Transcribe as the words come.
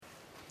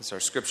That's our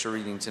scripture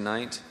reading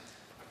tonight.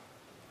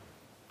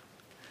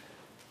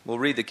 We'll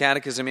read the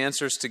Catechism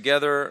answers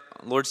together.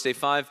 Lord's Day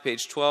 5,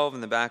 page 12, in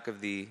the back of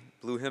the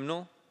blue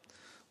hymnal.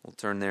 We'll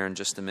turn there in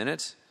just a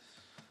minute.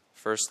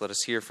 First, let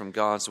us hear from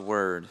God's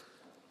Word.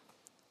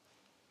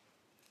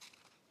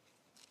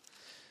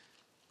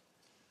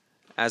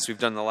 As we've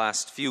done the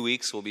last few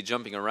weeks, we'll be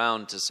jumping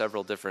around to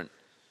several different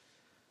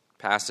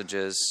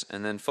passages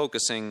and then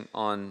focusing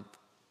on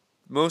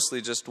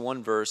mostly just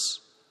one verse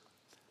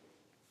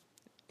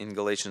in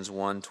Galatians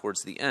 1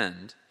 towards the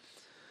end.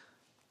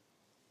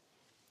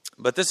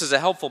 But this is a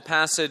helpful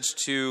passage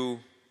to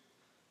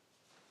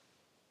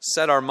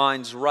set our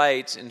minds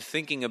right in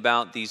thinking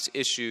about these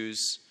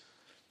issues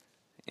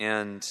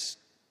and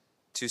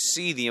to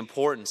see the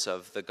importance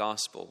of the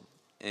gospel,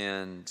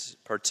 and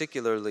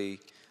particularly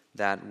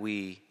that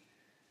we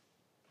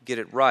get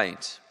it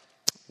right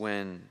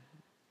when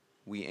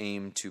we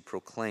aim to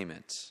proclaim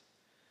it.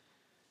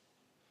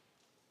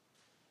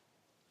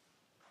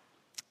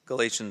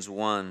 Galatians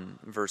 1,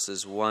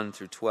 verses 1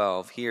 through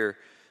 12. Hear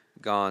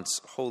God's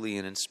holy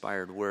and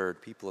inspired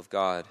word. People of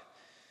God,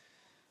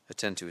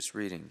 attend to its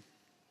reading.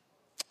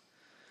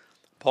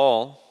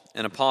 Paul,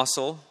 an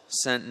apostle,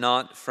 sent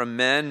not from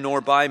men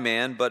nor by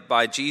man, but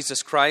by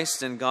Jesus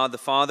Christ and God the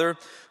Father,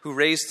 who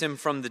raised him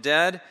from the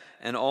dead,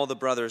 and all the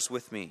brothers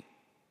with me,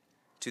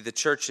 to the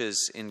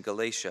churches in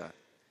Galatia.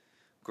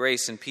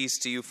 Grace and peace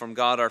to you from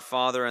God our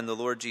Father and the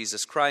Lord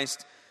Jesus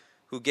Christ,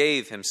 who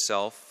gave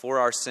himself for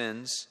our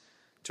sins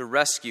to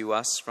rescue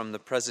us from the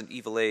present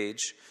evil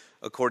age,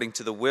 according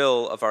to the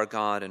will of our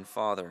God and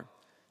Father,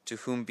 to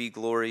whom be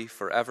glory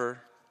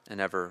forever and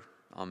ever.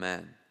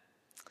 Amen.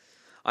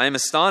 I am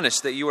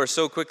astonished that you are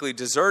so quickly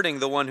deserting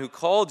the one who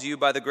called you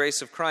by the grace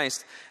of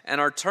Christ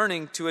and are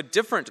turning to a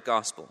different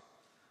gospel,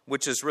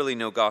 which is really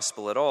no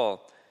gospel at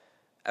all.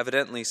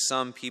 Evidently,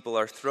 some people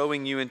are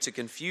throwing you into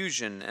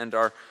confusion and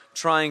are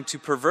trying to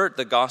pervert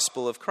the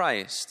gospel of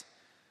Christ.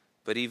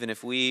 But even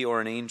if we or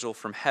an angel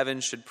from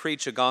heaven should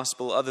preach a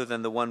gospel other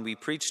than the one we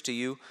preach to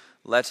you,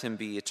 let him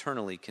be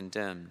eternally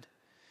condemned.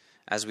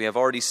 As we have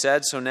already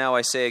said, so now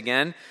I say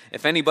again,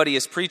 if anybody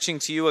is preaching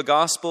to you a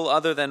gospel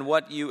other than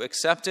what you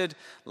accepted,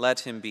 let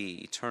him be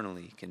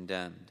eternally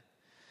condemned.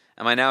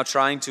 Am I now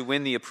trying to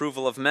win the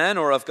approval of men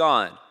or of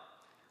God?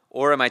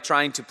 Or am I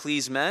trying to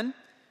please men?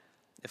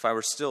 If I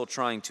were still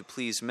trying to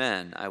please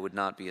men, I would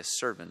not be a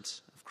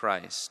servant of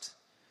Christ.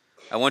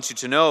 I want you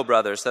to know,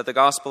 brothers, that the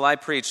gospel I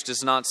preached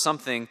is not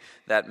something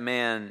that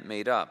man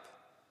made up.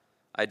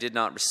 I did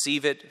not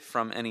receive it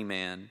from any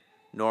man,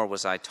 nor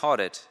was I taught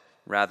it.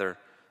 Rather,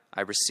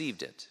 I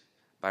received it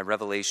by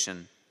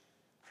revelation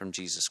from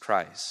Jesus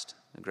Christ.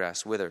 The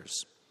grass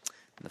withers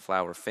and the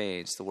flower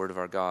fades. The word of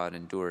our God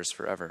endures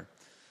forever.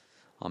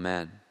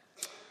 Amen.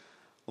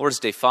 Lord's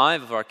Day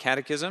 5 of our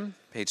Catechism,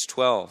 page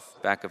 12,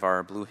 back of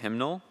our blue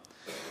hymnal.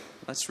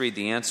 Let's read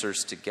the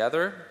answers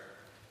together.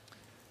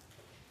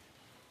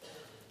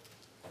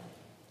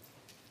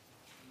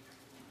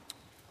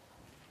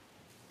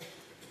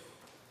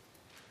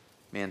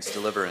 Man's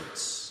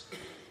deliverance.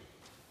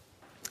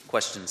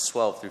 Questions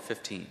 12 through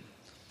 15.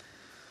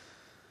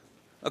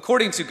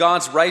 According to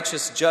God's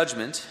righteous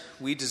judgment,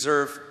 we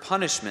deserve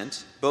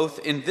punishment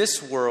both in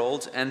this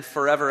world and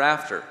forever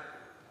after.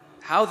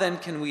 How then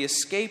can we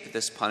escape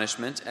this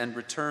punishment and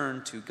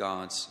return to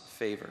God's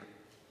favor?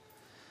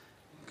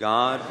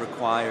 God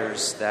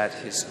requires that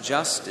his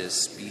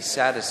justice be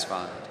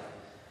satisfied.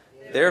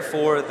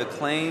 Therefore, the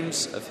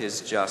claims of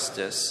his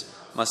justice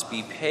must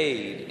be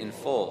paid in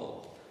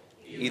full,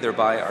 either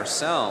by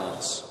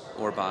ourselves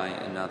or by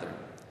another.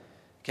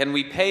 Can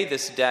we pay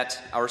this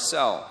debt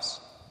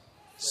ourselves?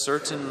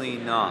 Certainly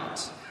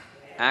not.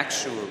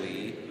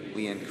 Actually,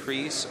 we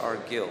increase our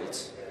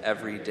guilt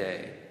every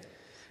day.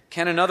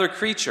 Can another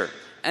creature,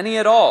 any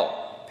at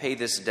all, pay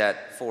this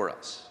debt for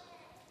us?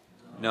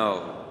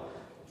 No.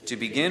 To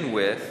begin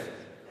with,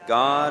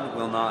 God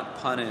will not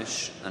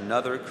punish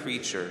another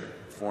creature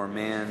for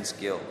man's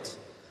guilt.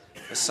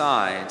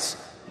 Besides,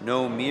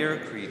 no mere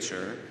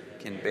creature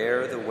can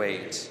bear the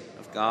weight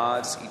of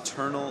God's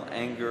eternal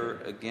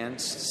anger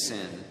against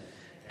sin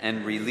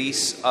and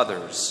release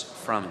others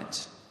from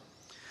it.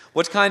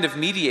 What kind of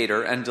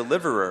mediator and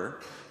deliverer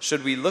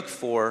should we look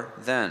for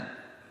then?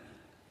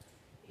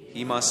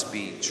 He must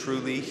be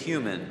truly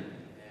human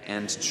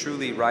and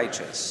truly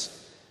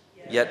righteous,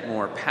 yet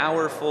more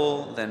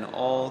powerful than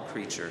all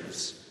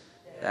creatures.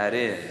 That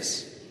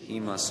is,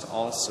 he must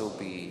also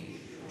be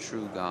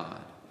true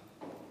God.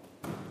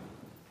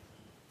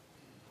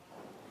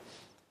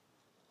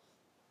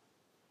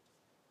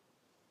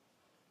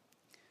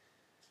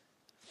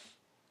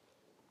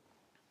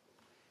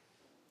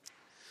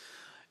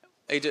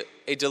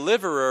 A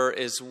deliverer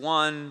is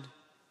one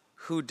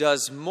who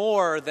does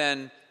more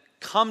than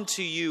come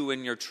to you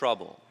in your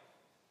trouble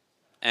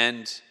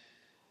and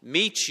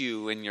meet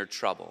you in your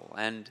trouble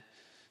and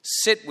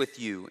sit with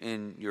you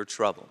in your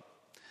trouble.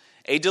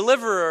 A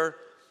deliverer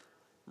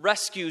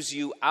rescues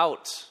you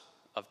out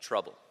of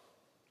trouble.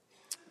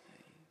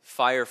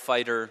 A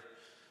firefighter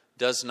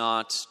does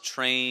not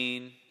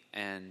train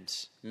and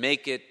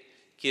make it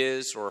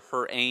his or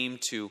her aim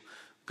to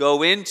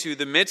go into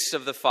the midst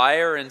of the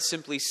fire and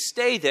simply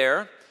stay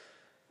there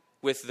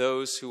with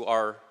those who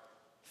are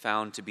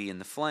found to be in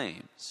the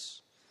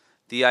flames.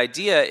 The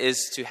idea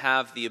is to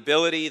have the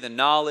ability, the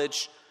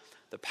knowledge,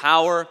 the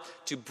power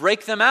to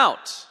break them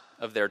out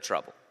of their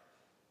trouble,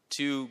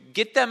 to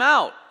get them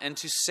out and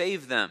to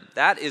save them.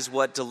 That is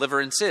what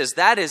deliverance is.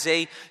 That is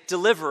a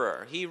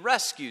deliverer. He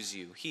rescues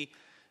you. He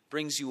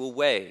brings you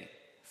away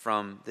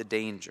from the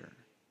danger.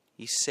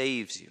 He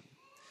saves you.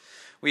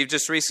 We've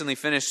just recently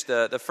finished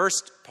the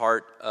first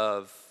part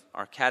of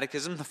our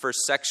catechism, the first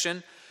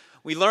section.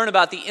 We learn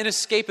about the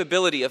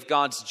inescapability of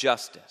God's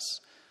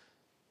justice.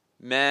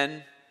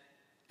 Men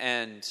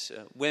and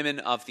women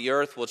of the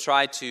earth will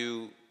try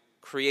to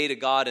create a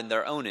God in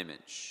their own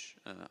image.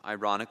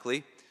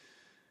 Ironically,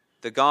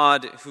 the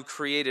God who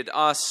created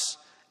us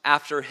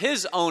after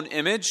his own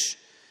image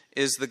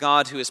is the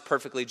God who is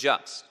perfectly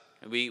just.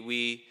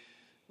 We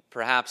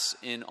perhaps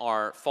in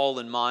our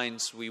fallen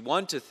minds, we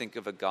want to think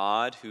of a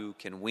God who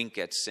can wink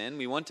at sin.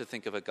 We want to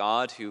think of a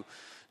God who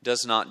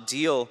does not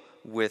deal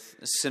with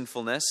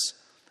sinfulness,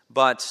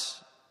 but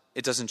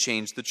it doesn't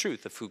change the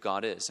truth of who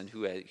God is and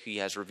who he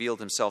has revealed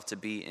himself to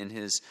be in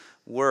his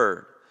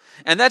word.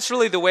 And that's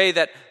really the way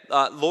that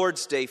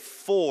Lord's Day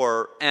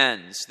 4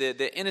 ends,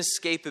 the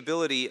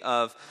inescapability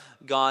of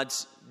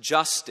God's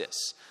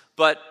justice.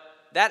 But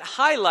that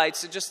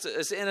highlights, just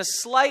as in a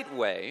slight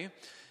way,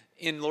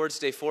 in Lord's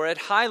Day 4, it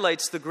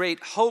highlights the great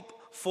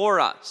hope for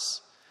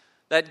us,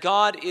 that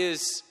God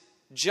is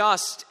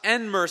just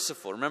and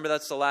merciful. Remember,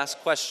 that's the last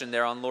question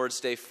there on Lord's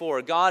Day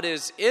 4. God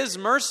is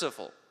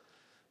merciful,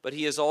 but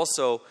he is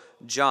also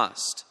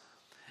just.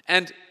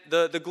 And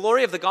the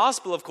glory of the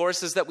gospel, of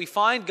course, is that we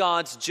find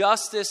God's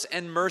justice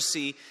and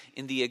mercy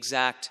in the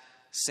exact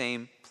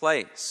same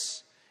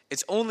place.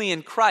 It's only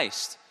in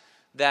Christ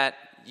that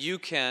you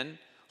can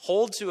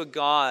hold to a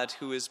God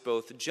who is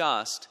both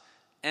just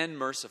and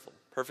merciful.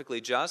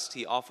 Perfectly just,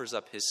 he offers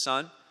up his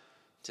Son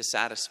to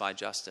satisfy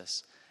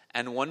justice,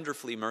 and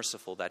wonderfully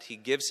merciful that he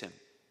gives him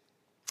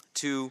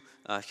to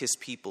his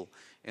people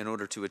in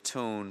order to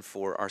atone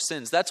for our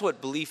sins. That's what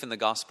belief in the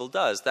gospel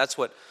does. That's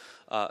what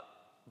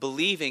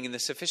believing in the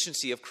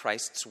sufficiency of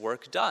Christ's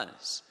work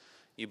does.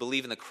 You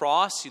believe in the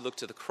cross, you look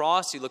to the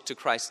cross, you look to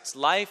Christ's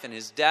life and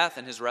his death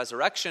and his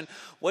resurrection.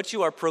 What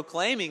you are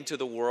proclaiming to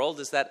the world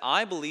is that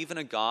I believe in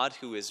a God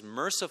who is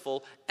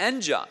merciful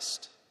and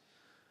just,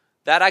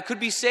 that I could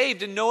be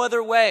saved in no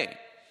other way.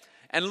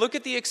 And look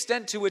at the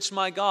extent to which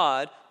my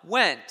God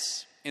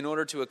went in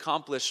order to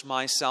accomplish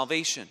my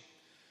salvation.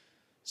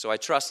 So I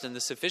trust in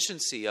the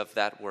sufficiency of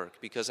that work,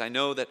 because I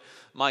know that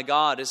my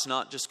God is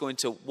not just going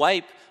to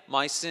wipe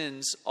my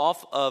sins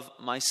off of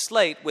my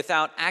slate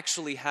without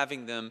actually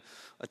having them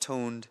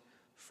atoned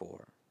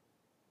for.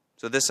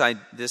 So this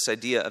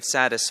idea of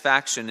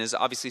satisfaction is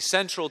obviously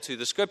central to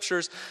the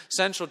Scriptures,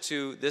 central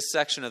to this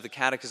section of the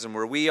Catechism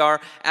where we are.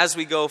 As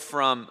we go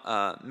from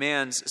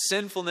man's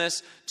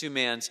sinfulness to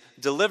man's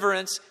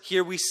deliverance,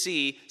 here we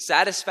see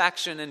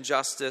satisfaction and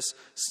justice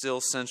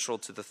still central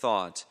to the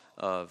thought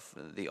of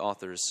the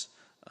authors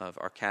of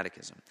our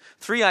catechism.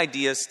 3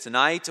 ideas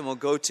tonight, and we'll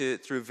go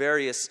through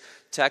various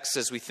texts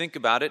as we think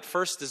about it.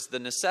 First is the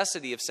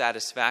necessity of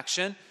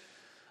satisfaction.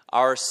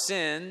 Our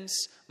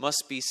sins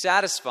must be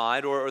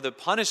satisfied, or the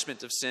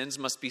punishment of sins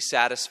must be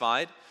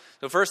satisfied.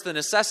 So first, the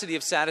necessity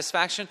of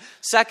satisfaction.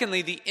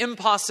 Secondly, the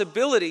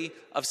impossibility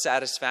of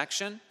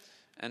satisfaction.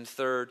 And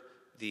third,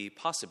 the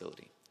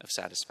possibility of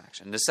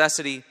satisfaction.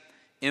 Necessity,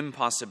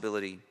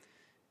 impossibility,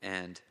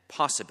 and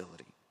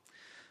possibility.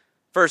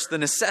 First, the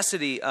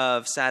necessity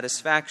of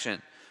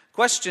satisfaction.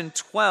 Question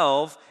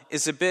 12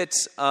 is a bit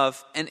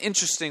of an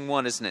interesting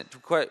one, isn't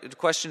it?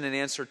 Question and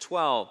answer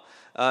 12.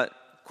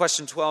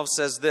 Question 12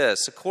 says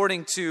this: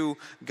 according to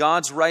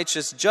God's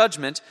righteous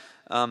judgment,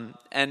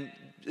 and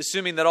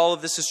assuming that all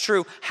of this is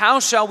true, how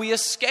shall we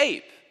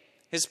escape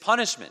his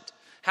punishment?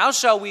 How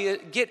shall we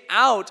get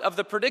out of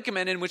the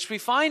predicament in which we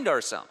find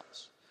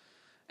ourselves?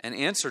 And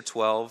answer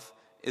 12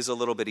 is a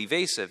little bit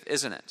evasive,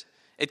 isn't it?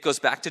 It goes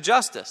back to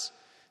justice.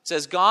 It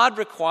says God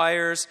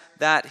requires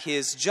that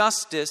his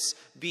justice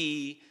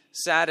be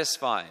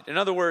satisfied. In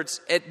other words,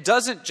 it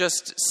doesn't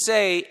just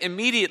say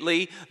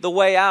immediately the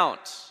way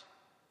out.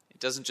 It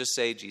doesn't just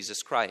say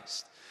Jesus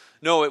Christ.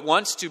 No, it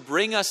wants to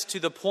bring us to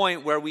the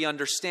point where we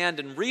understand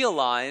and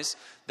realize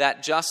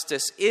that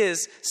justice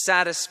is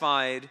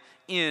satisfied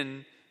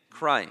in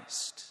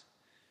Christ.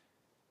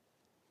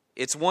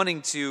 It's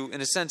wanting to, in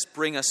a sense,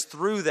 bring us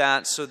through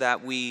that so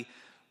that we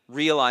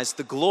realize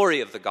the glory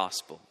of the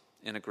gospel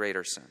in a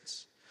greater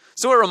sense.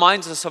 So it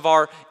reminds us of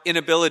our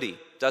inability,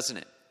 doesn't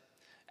it?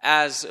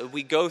 As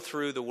we go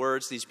through the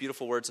words, these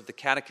beautiful words of the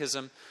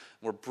Catechism,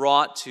 we're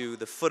brought to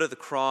the foot of the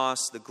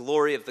cross, the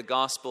glory of the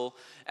gospel.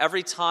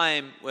 Every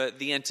time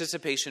the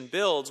anticipation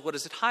builds, what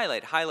does it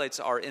highlight? It highlights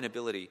our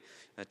inability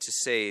to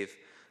save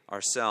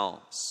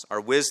ourselves.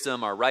 Our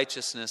wisdom, our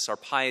righteousness, our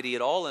piety,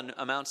 it all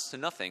amounts to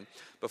nothing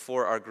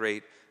before our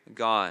great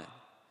God.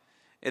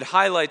 It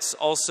highlights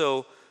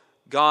also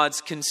God's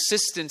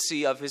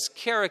consistency of his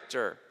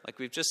character, like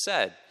we've just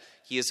said.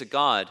 He is a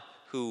God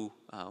who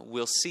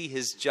will see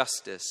his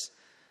justice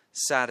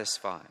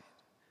satisfied.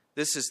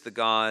 This is the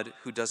God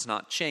who does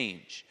not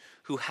change,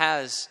 who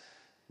has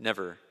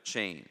never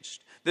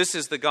changed. This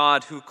is the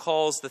God who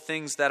calls the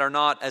things that are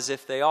not as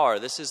if they are.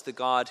 This is the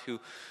God who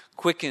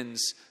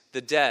quickens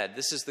the dead.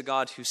 This is the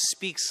God who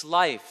speaks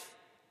life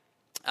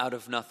out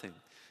of nothing.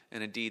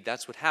 And indeed,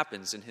 that's what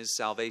happens in his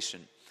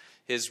salvation.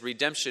 His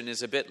redemption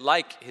is a bit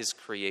like his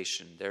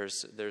creation.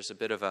 There's a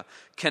bit of a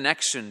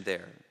connection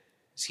there.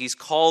 He's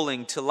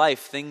calling to life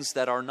things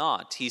that are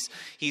not.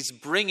 He's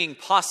bringing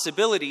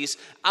possibilities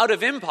out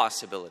of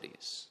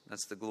impossibilities.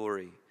 That's the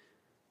glory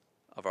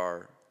of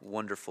our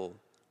wonderful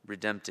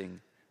redeeming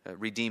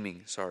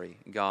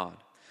God.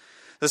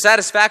 The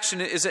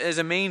satisfaction is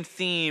a main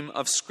theme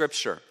of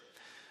Scripture.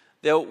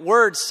 The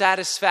word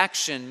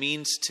satisfaction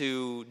means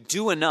to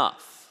do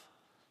enough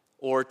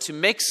or to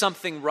make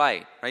something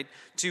right?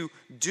 To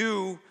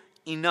do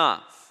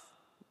enough.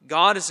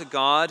 God is a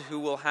God who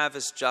will have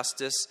his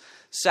justice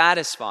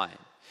satisfied.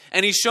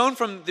 And he's shown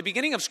from the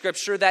beginning of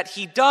Scripture that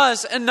he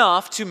does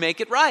enough to make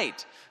it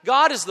right.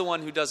 God is the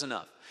one who does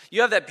enough.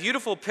 You have that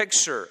beautiful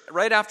picture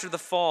right after the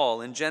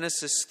fall in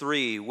Genesis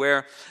 3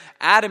 where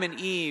Adam and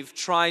Eve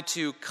tried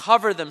to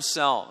cover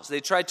themselves. They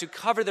tried to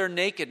cover their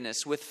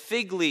nakedness with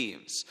fig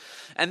leaves.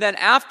 And then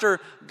after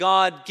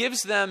God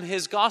gives them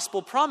his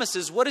gospel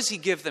promises, what does he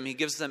give them? He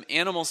gives them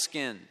animal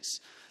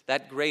skins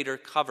that greater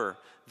cover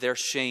their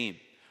shame.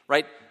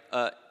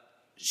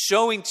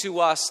 Showing to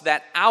us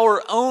that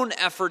our own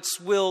efforts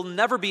will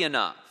never be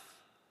enough.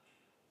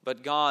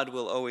 But God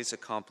will always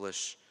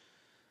accomplish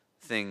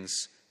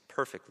things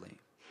perfectly.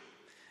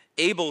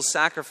 Abel's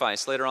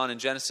sacrifice later on in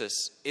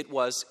Genesis, it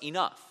was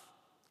enough.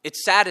 It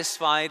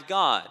satisfied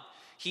God.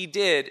 He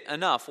did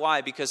enough. Why?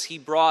 Because he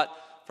brought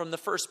from the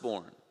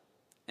firstborn,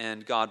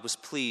 and God was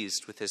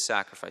pleased with his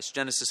sacrifice.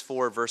 Genesis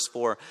 4, verse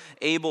 4,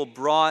 Abel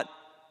brought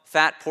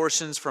fat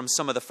portions from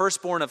some of the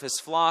firstborn of his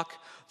flock.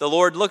 The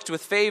Lord looked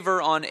with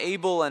favor on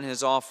Abel and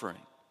his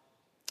offering.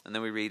 And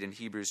then we read in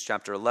Hebrews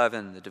chapter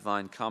 11, the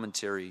divine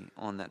commentary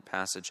on that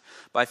passage.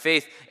 By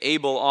faith,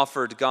 Abel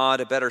offered God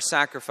a better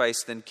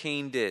sacrifice than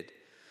Cain did.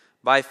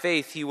 By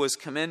faith, he was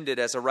commended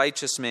as a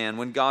righteous man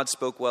when God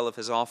spoke well of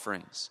his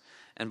offerings.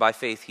 And by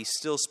faith, he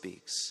still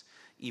speaks,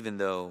 even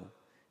though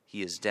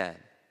he is dead.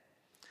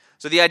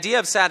 So the idea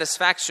of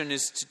satisfaction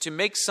is to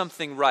make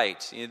something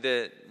right.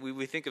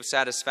 We think of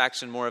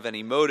satisfaction more of an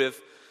emotive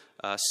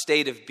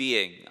state of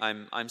being.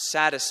 I'm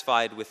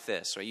satisfied with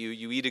this. Right?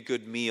 You eat a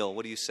good meal.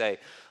 What do you say?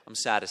 I'm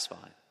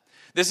satisfied.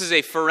 This is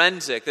a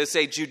forensic, this is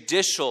a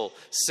judicial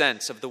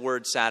sense of the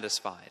word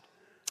satisfied.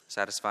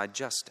 Satisfied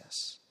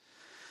justice.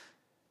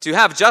 To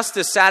have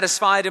justice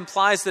satisfied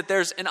implies that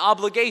there's an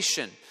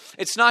obligation.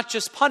 It's not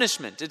just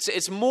punishment.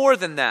 It's more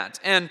than that.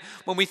 And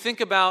when we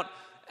think about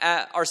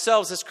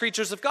ourselves as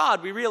creatures of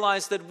God, we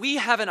realize that we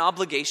have an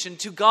obligation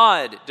to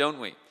God, don't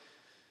we?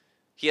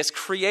 He has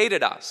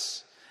created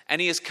us. And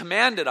he has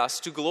commanded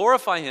us to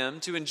glorify him,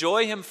 to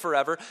enjoy him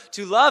forever,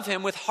 to love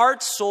him with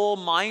heart, soul,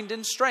 mind,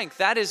 and strength.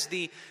 That is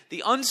the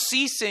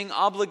unceasing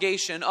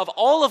obligation of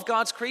all of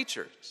God's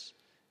creatures.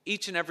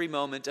 Each and every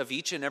moment of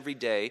each and every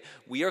day,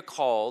 we are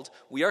called,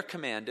 we are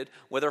commanded,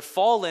 whether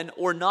fallen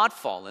or not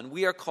fallen,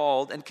 we are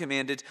called and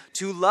commanded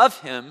to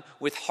love him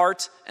with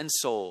heart and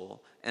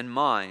soul and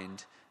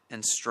mind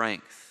and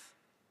strength.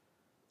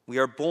 We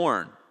are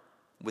born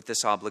with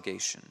this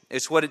obligation.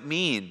 It's what it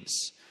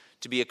means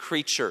to be a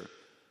creature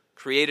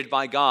created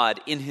by God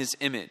in his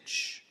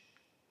image.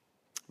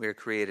 We are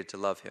created to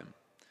love him.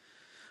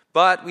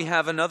 But we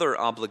have another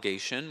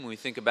obligation. When we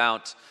think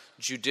about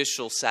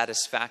judicial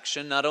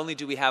satisfaction, not only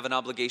do we have an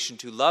obligation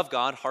to love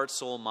God, heart,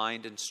 soul,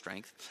 mind, and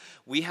strength,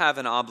 we have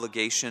an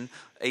obligation,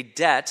 a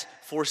debt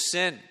for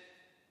sin.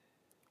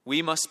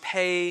 We must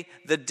pay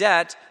the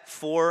debt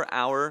for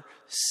our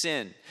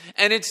sin.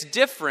 And it's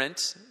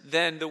different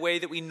than the way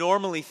that we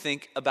normally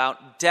think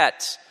about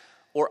debt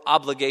or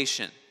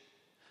obligation.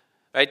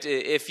 Right?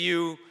 If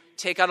you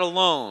take out a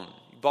loan,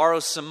 borrow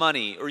some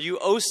money, or you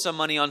owe some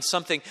money on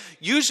something,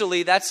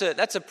 usually that's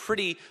a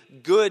pretty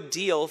good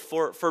deal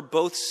for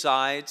both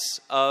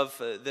sides of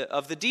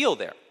the deal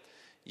there.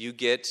 You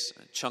get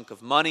a chunk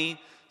of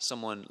money,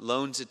 someone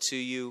loans it to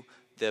you,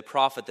 the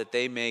profit that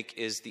they make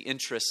is the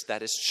interest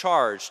that is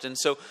charged. And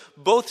so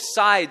both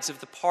sides of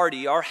the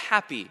party are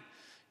happy.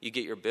 You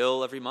get your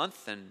bill every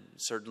month, and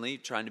certainly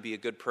trying to be a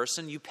good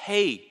person, you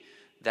pay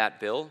that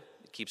bill.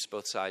 It keeps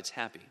both sides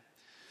happy.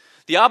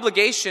 The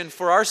obligation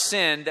for our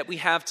sin that we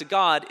have to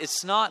God,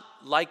 it's not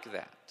like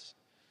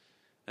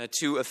that.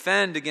 To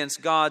offend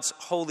against God's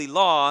holy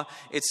law,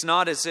 it's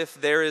not as if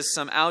there is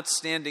some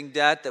outstanding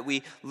debt that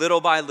we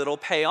little by little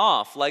pay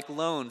off, like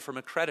loan from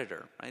a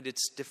creditor. Right?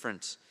 It's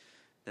different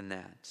than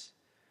that.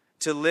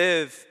 To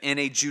live in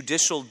a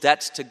judicial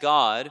debt to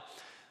God,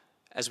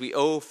 as we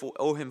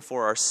owe him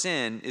for our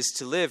sin, is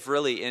to live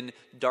really in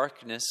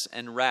darkness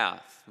and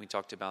wrath. We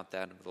talked about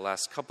that over the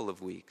last couple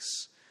of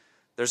weeks.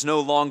 There's no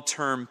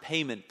long-term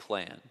payment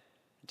plan.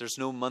 There's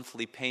no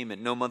monthly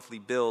payment, no monthly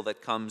bill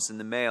that comes in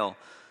the mail.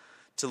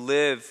 To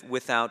live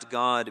without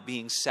God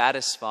being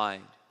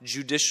satisfied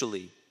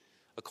judicially,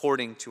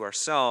 according to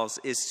ourselves,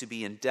 is to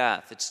be in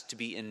death. It's to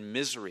be in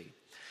misery.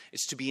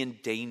 It's to be in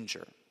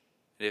danger.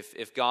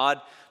 If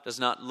God does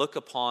not look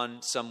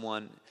upon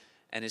someone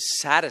and is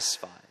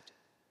satisfied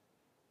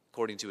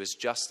according to his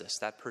justice,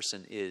 that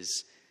person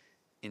is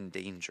in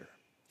danger.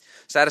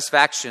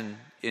 Satisfaction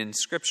in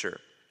Scripture,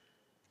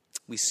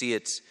 we see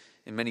it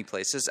in many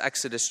places.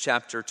 Exodus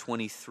chapter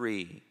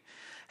 23.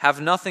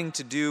 Have nothing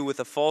to do with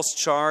a false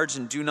charge,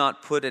 and do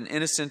not put an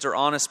innocent or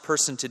honest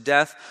person to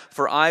death,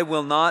 for I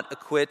will not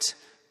acquit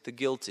the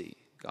guilty,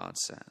 God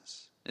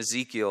says.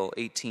 Ezekiel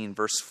 18,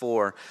 verse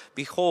 4.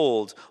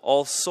 Behold,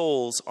 all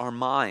souls are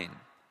mine.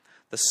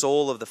 The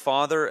soul of the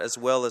Father as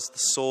well as the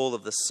soul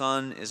of the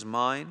Son is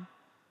mine.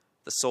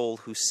 The soul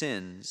who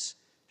sins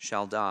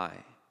shall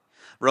die.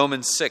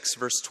 Romans 6,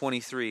 verse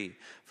 23.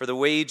 For the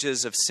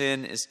wages of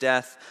sin is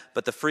death,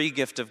 but the free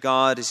gift of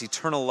God is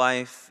eternal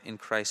life in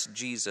Christ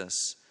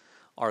Jesus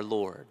our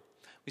Lord.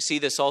 We see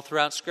this all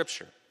throughout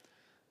Scripture.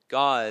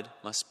 God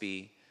must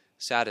be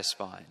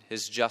satisfied.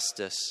 His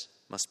justice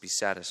must be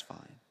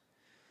satisfied.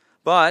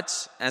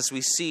 But as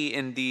we see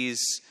in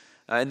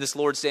this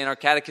Lord's Day in our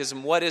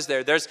catechism, what is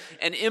there? There's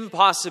an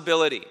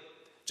impossibility.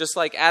 Just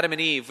like Adam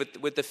and Eve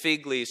with the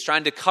fig leaves,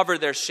 trying to cover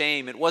their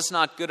shame. It was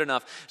not good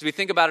enough. As we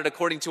think about it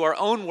according to our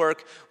own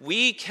work,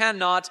 we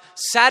cannot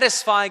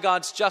satisfy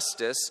God's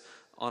justice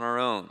on our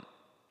own.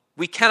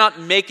 We cannot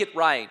make it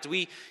right.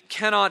 We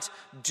cannot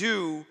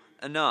do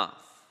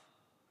enough.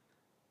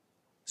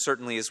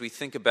 Certainly, as we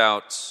think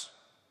about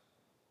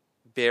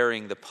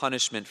bearing the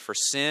punishment for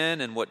sin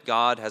and what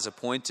God has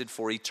appointed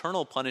for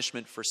eternal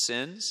punishment for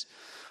sins,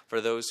 for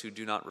those who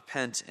do not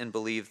repent and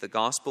believe the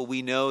gospel,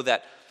 we know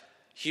that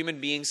human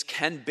beings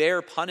can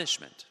bear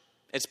punishment.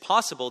 It's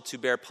possible to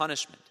bear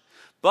punishment.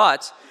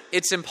 But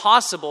it's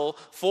impossible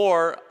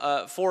for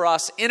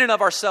us in and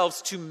of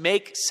ourselves to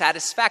make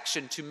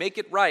satisfaction, to make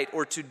it right,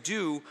 or to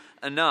do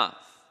enough.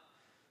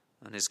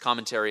 In his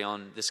commentary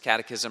on this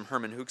catechism,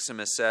 Herman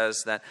Hoeksema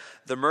says that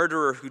the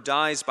murderer who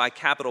dies by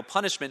capital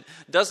punishment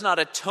does not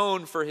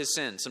atone for his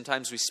sins.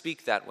 Sometimes we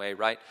speak that way,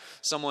 right?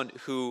 Someone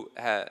who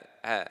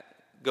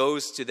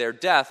goes to their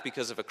death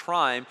because of a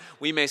crime,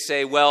 we may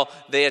say, well,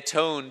 they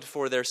atoned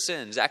for their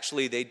sins.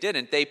 Actually, they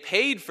didn't. They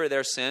paid for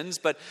their sins,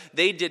 but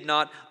they did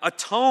not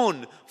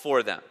atone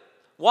for them.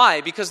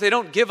 Why? Because they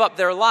don't give up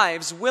their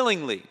lives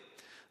willingly.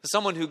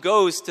 Someone who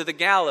goes to the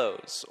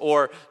gallows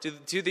or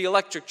to the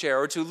electric chair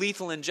or to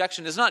lethal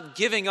injection is not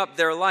giving up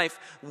their life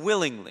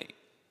willingly.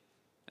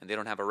 And they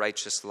don't have a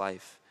righteous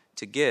life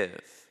to give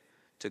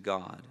to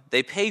God.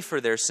 They pay for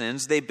their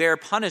sins, they bear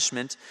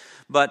punishment,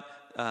 but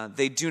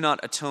they do not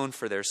atone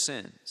for their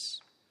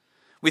sins.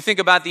 We think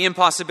about the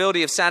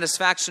impossibility of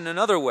satisfaction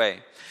another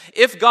way.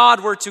 If God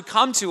were to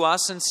come to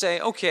us and say,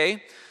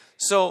 okay,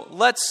 so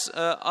let's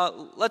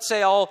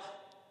say I'll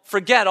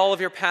forget all of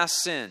your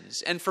past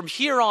sins, and from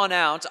here on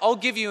out, I'll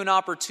give you an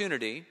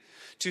opportunity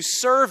to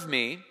serve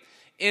me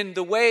in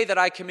the way that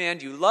I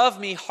command you. Love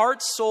me,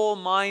 heart, soul,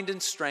 mind,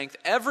 and strength,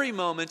 every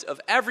moment of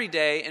every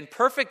day in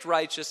perfect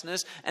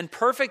righteousness and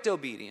perfect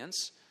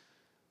obedience.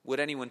 Would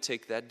anyone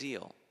take that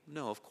deal?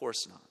 No, of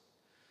course not.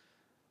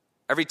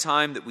 Every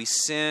time that we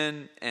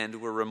sin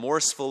and we're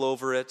remorseful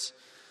over it,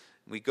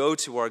 we go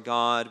to our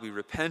God, we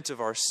repent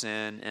of our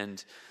sin,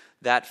 and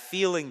that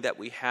feeling that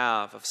we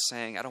have of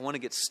saying, I don't want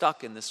to get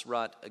stuck in this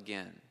rut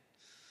again.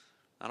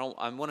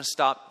 I want to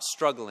stop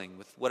struggling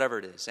with whatever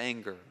it is,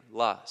 anger,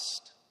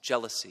 lust,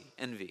 jealousy,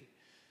 envy.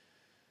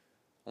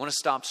 I want to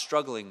stop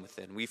struggling with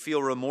it. And we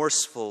feel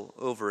remorseful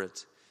over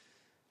it.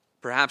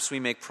 Perhaps we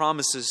make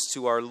promises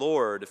to our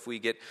Lord if we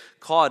get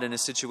caught in a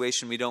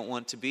situation we don't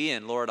want to be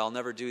in. Lord, I'll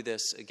never do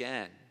this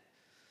again.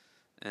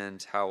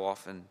 And how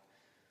often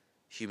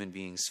human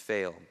beings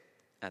fail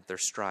at their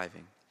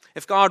striving.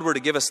 If God were to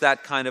give us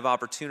that kind of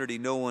opportunity,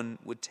 no one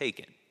would take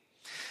it.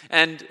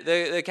 And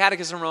the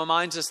Catechism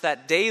reminds us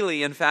that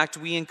daily, in fact,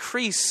 we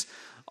increase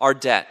our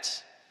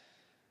debt.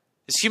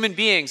 As human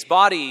beings,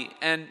 body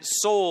and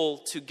soul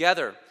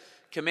together,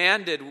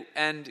 commanded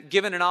and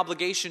given an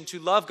obligation to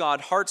love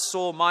God, heart,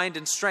 soul, mind,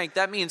 and strength.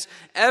 That means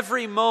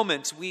every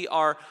moment we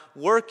are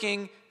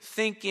working,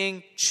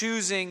 thinking,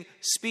 choosing,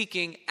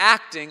 speaking,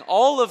 acting.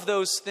 All of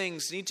those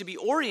things need to be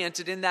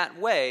oriented in that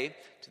way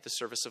to the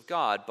service of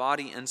God,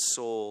 body and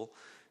soul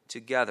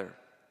together.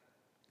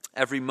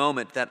 Every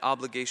moment that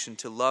obligation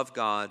to love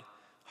God,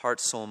 heart,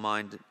 soul,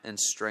 mind, and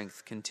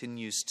strength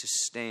continues to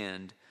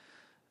stand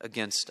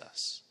against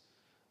us.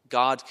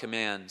 God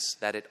commands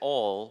that it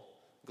all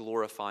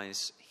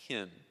glorifies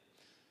Him.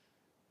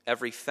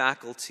 Every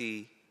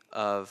faculty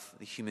of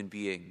the human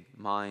being,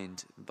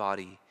 mind,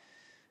 body,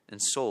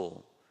 and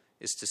soul,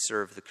 is to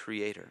serve the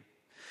Creator.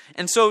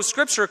 And so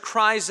Scripture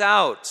cries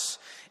out.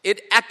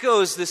 It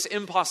echoes this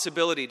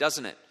impossibility,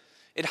 doesn't it?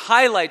 It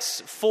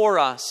highlights for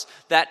us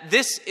that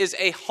this is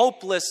a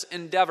hopeless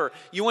endeavor.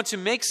 You want to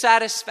make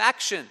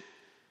satisfaction,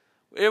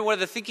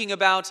 whether thinking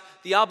about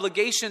the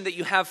obligation that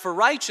you have for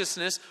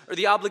righteousness or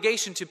the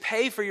obligation to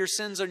pay for your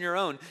sins on your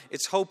own,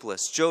 it's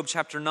hopeless. Job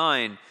chapter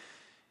 9,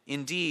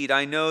 indeed,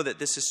 I know that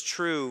this is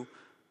true,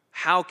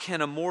 How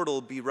can a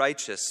mortal be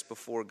righteous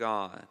before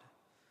God?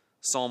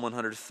 Psalm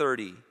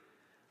 130.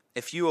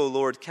 If you, O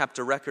Lord, kept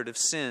a record of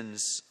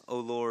sins, O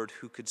Lord,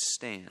 who could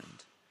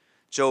stand?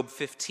 Job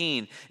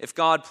 15. If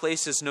God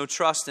places no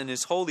trust in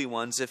his holy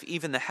ones, if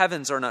even the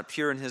heavens are not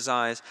pure in his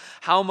eyes,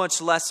 how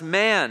much less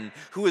man,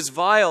 who is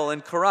vile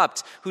and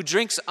corrupt, who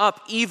drinks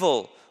up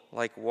evil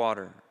like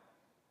water?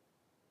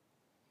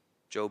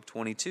 Job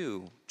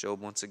 22.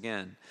 Job once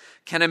again.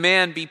 Can a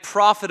man be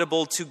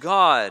profitable to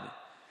God?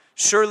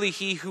 Surely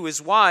he who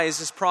is wise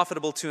is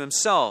profitable to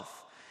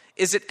himself.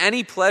 Is it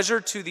any pleasure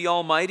to the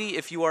Almighty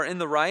if you are in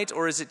the right,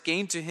 or is it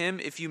gain to him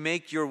if you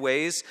make your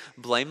ways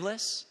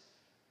blameless?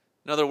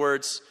 In other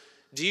words,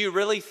 do you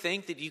really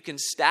think that you can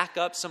stack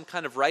up some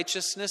kind of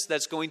righteousness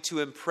that's going to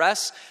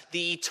impress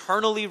the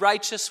eternally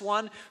righteous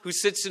one who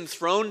sits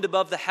enthroned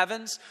above the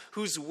heavens,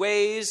 whose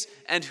ways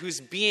and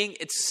whose being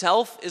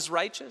itself is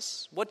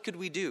righteous? What could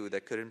we do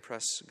that could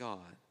impress God?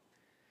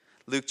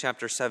 Luke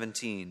chapter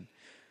 17.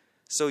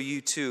 So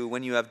you too,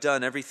 when you have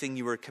done everything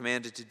you were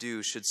commanded to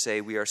do, should say,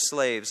 we are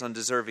slaves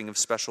undeserving of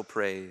special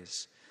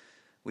praise.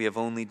 We have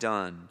only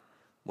done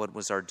what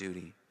was our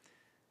duty.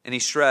 Any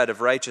shred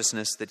of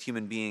righteousness that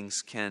human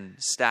beings can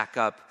stack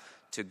up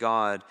to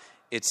God,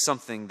 it's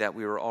something that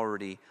we were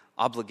already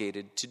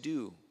obligated to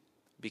do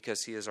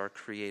because he is our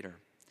creator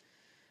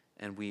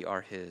and we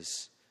are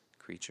his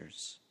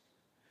creatures.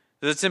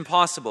 It's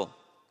impossible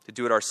to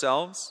do it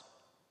ourselves.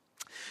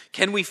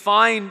 Can we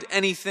find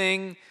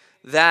anything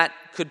that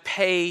could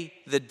pay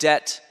the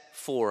debt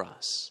for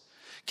us?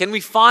 Can we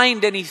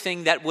find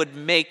anything that would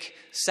make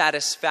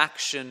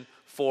satisfaction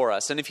for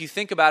us? And if you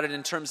think about it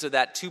in terms of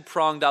that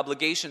two-pronged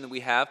obligation that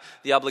we have,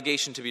 the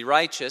obligation to be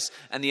righteous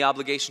and the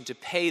obligation to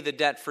pay the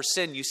debt for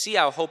sin, you see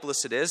how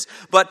hopeless it is.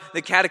 But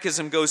the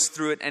Catechism goes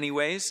through it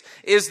anyways.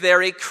 Is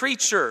there a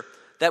creature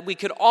that we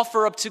could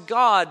offer up to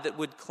God that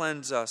would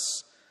cleanse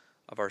us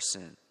of our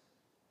sin?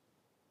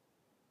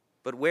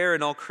 But where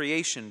in all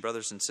creation,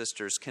 brothers and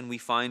sisters, can we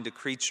find a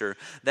creature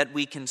that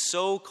we can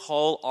so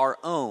call our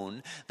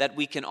own that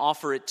we can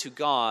offer it to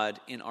God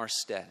in our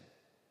stead?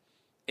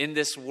 In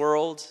this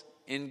world,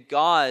 in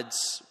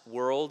God's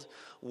world,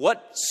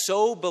 what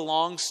so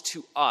belongs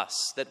to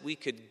us that we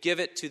could give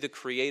it to the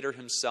Creator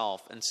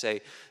himself and say,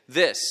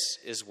 this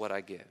is what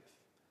I give?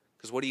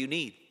 Because what do you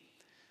need?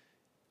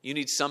 You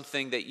need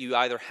something that you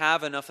either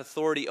have enough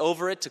authority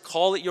over it to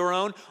call it your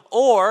own,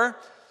 or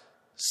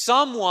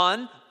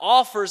someone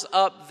offers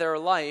up their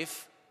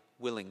life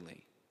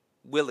willingly,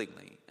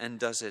 and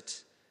does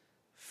it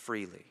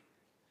freely.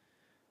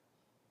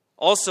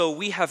 Also,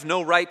 we have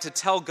no right to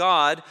tell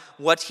God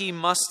what he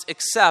must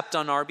accept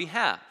on our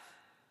behalf.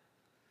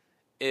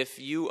 If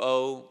you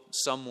owe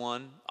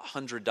someone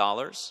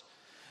 $100,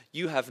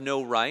 you have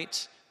no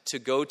right to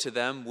go to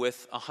them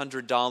with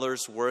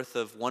 $100 worth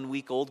of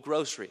 1-week-old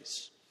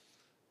groceries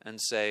and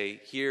say,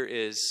 here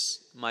is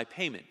my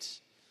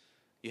payment.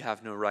 You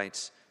have no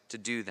right to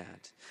do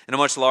that. In a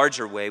much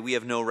larger way, we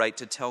have no right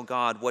to tell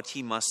God what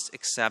he must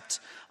accept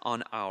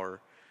on our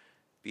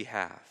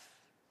behalf.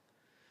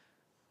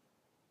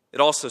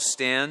 It also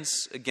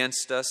stands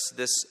against us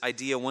this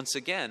idea once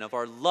again of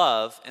our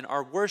love and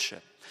our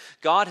worship.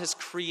 God has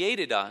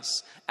created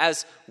us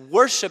as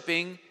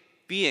worshiping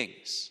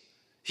beings.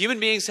 Human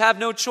beings have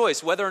no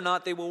choice whether or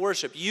not they will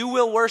worship. You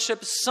will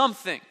worship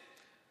something.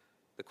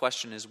 The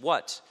question is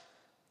what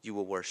you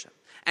will worship.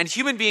 And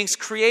human beings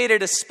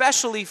created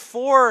especially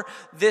for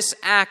this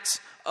act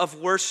of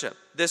worship,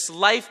 this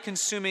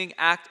life-consuming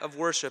act of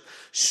worship,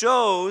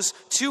 shows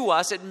to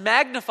us, it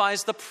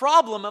magnifies the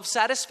problem of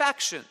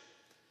satisfaction.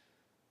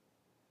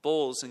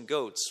 Bulls and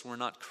goats were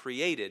not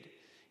created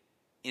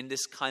in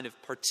this kind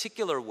of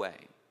particular way.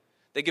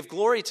 They give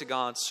glory to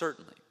God,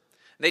 certainly.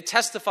 They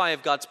testify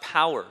of God's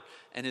power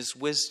and his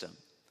wisdom.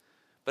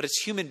 But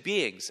it's human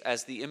beings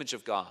as the image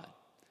of God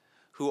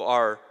who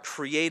are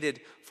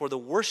created for the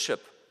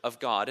worship of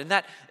God. And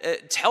that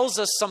tells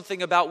us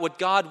something about what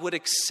God would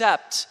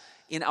accept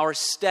in our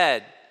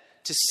stead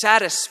to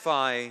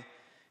satisfy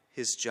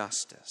his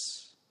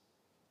justice.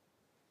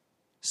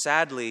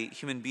 Sadly,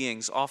 human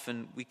beings,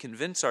 often we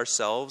convince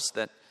ourselves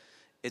that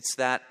it's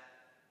that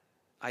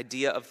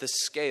idea of the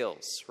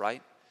scales,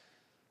 right?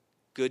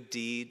 Good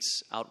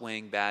deeds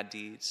outweighing bad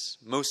deeds.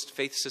 Most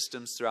faith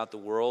systems throughout the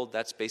world,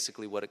 that's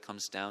basically what it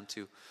comes down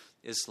to.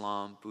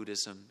 Islam,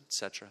 Buddhism,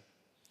 etc.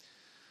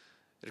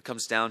 It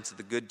comes down to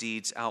the good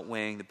deeds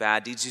outweighing the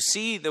bad deeds. You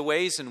see the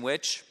ways in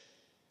which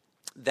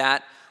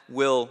that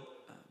will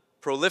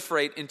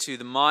proliferate into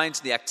the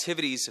minds, the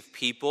activities of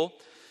people.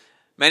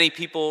 Many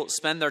people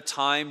spend their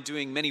time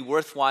doing many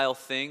worthwhile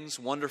things,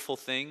 wonderful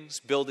things,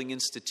 building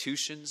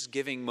institutions,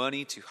 giving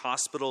money to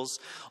hospitals,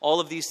 all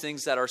of these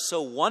things that are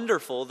so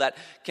wonderful that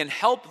can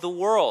help the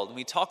world. And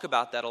we talk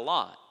about that a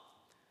lot.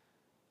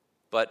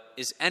 But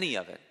is any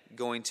of it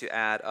going to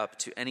add up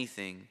to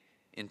anything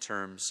in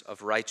terms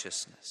of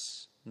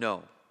righteousness?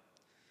 No.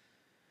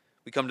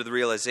 We come to the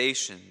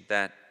realization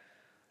that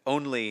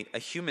only a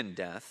human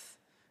death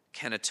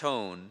can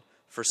atone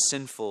for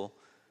sinful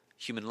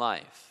human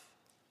life.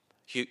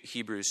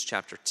 Hebrews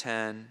chapter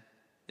 10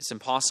 It's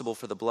impossible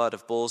for the blood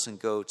of bulls and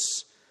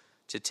goats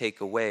to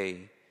take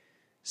away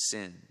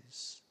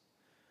sins.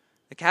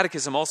 The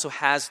Catechism also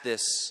has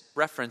this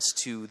reference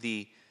to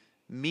the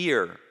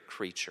mere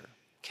creature.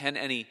 Can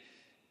any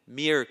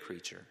mere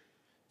creature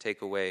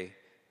take away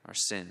our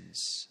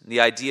sins? And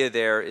the idea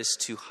there is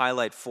to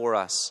highlight for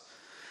us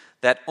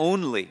that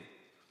only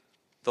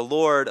the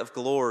Lord of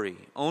glory,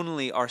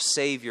 only our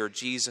Savior,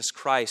 Jesus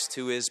Christ,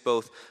 who is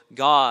both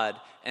God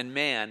and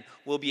man,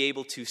 will be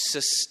able to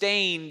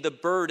sustain the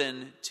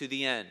burden to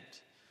the end.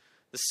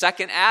 The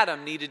second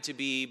Adam needed to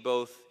be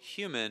both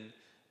human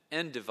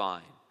and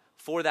divine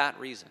for that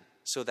reason,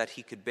 so that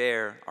he could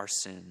bear our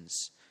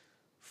sins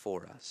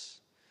for us.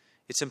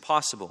 It's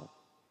impossible.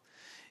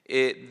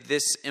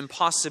 This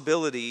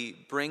impossibility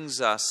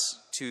brings us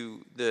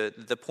to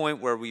the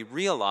point where we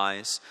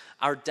realize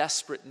our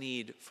desperate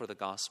need for the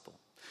gospel.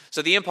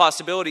 So the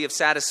impossibility of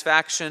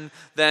satisfaction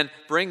then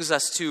brings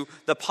us to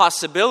the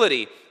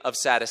possibility of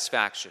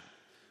satisfaction,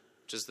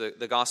 which is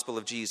the gospel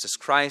of Jesus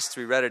Christ.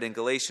 We read it in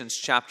Galatians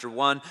chapter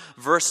 1.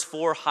 Verse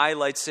 4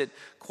 highlights it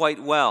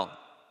quite well.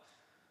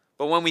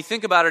 But when we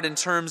think about it in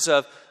terms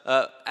of,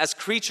 as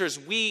creatures,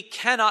 we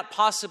cannot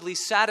possibly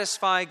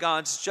satisfy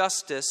God's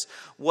justice.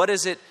 What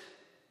does it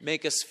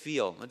make us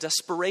feel? A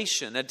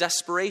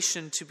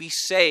desperation to be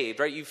saved,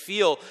 right? You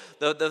feel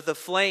the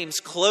flames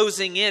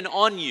closing in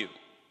on you.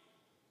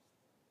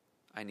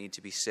 I need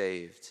to be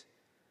saved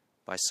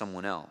by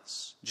someone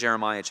else.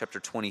 Jeremiah chapter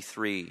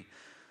 23.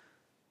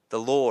 The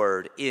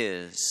Lord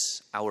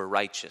is our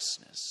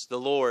righteousness. The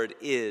Lord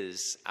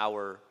is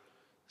our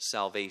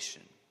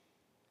salvation.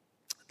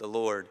 The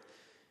Lord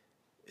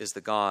is the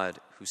God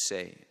who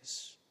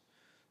saves.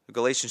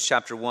 Galatians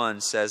chapter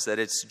 1 says that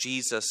it's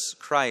Jesus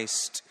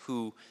Christ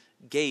who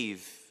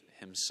gave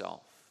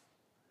himself.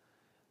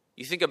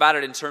 You think about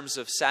it in terms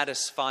of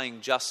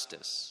satisfying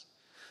justice,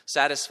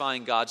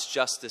 satisfying God's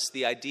justice.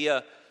 The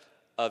idea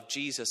of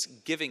Jesus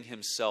giving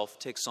himself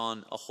takes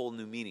on a whole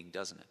new meaning,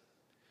 doesn't it?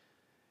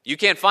 You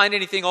can't find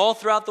anything all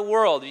throughout the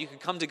world that you can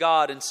come to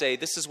God and say,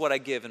 this is what I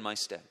give in my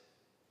stead.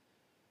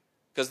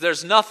 Because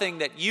there's nothing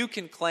that you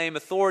can claim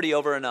authority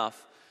over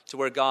enough to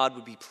where God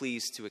would be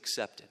pleased to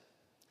accept it.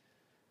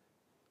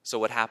 So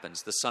what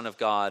happens? The Son of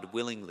God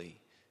willingly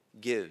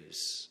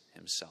gives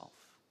himself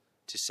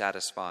to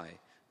satisfy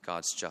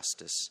God's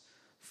justice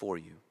for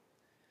you.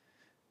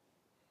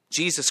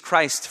 Jesus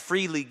Christ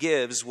freely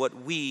gives what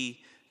we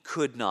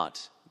could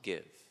not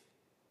give: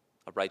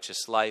 a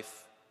righteous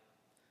life,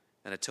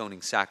 an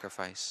atoning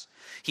sacrifice.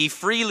 He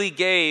freely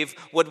gave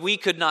what we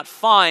could not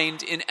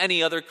find in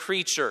any other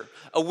creature: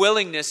 a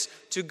willingness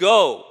to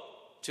go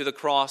to the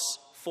cross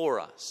for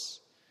us.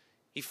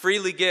 He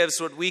freely gives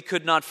what we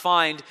could not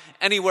find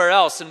anywhere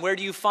else. And where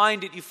do you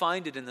find it? You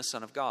find it in the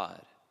Son of God,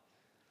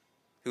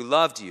 who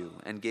loved you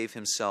and gave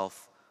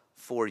himself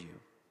for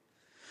you.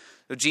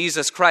 So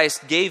Jesus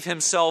Christ gave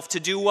himself to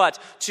do what?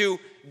 To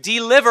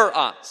deliver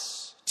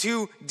us.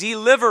 To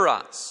deliver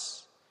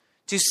us.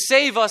 To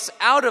save us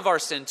out of our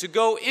sin. To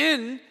go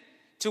in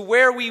to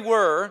where we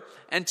were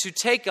and to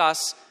take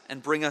us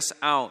and bring us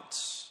out.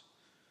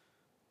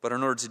 But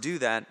in order to do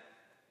that,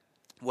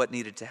 what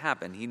needed to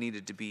happen? He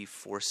needed to be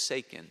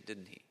forsaken,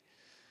 didn't he?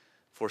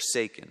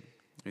 Forsaken.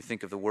 We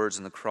think of the words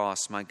on the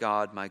cross, my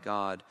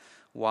God,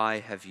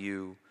 why have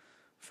you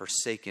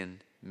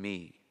forsaken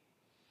me?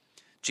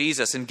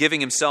 Jesus, in giving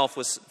himself,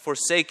 was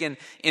forsaken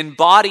in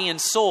body and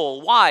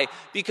soul. Why?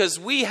 Because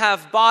we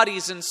have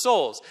bodies and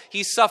souls.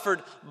 He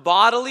suffered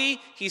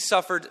bodily. He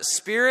suffered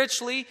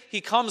spiritually.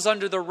 He comes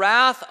under the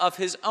wrath of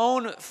his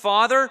own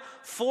Father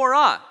for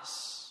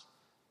us.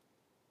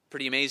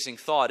 Pretty amazing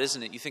thought,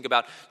 isn't it? You think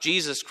about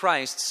Jesus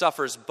Christ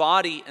suffers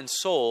body and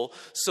soul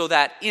so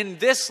that in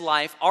this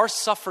life our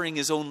suffering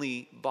is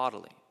only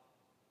bodily.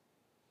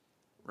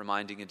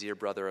 Reminding a dear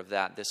brother of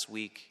that this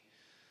week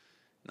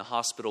in the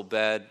hospital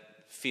bed,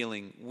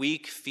 feeling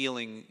weak,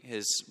 feeling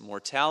his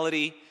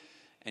mortality,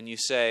 and you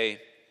say,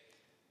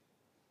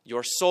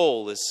 your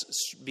soul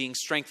is being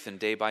strengthened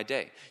day by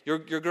day.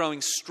 You're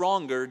growing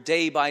stronger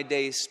day by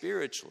day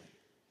spiritually,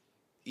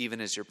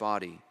 even as your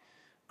body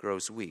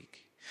grows weak.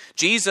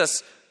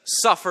 Jesus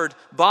suffered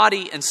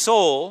body and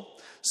soul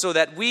so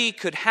that we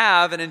could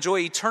have and enjoy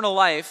eternal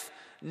life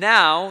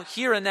now,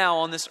 here and now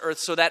on this earth,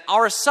 so that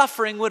our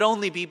suffering would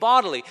only be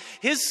bodily.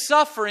 His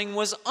suffering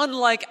was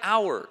unlike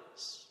ours.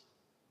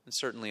 And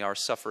certainly our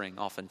suffering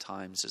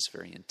oftentimes is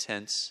very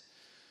intense.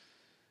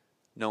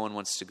 No one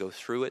wants to go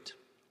through it.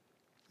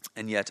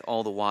 And yet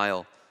all the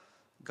while,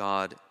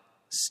 God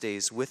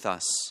stays with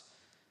us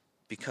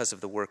because of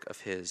the work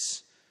of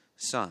his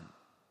Son.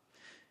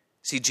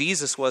 See,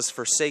 Jesus was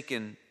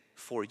forsaken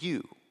for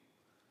you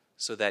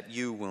so that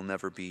you will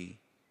never be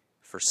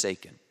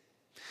forsaken.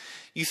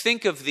 You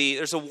think of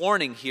there's a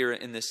warning here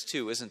in this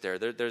too, isn't there?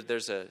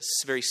 There's a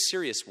very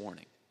serious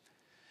warning.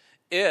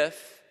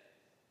 If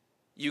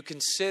you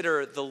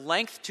consider the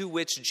length to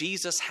which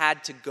Jesus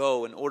had to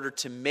go in order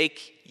to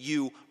make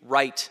you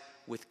right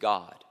with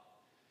God,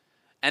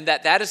 and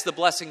that is the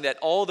blessing that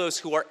all those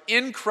who are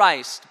in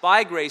Christ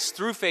by grace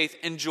through faith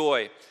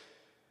enjoy.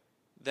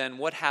 then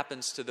what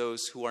happens to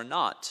those who are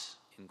not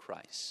in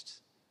Christ?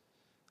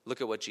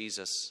 Look at what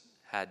Jesus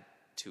had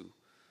to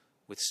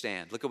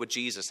withstand. Look at what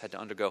Jesus had to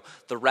undergo.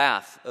 The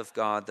wrath of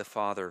God the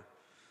Father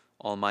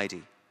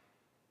Almighty.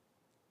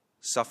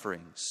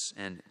 Sufferings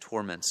and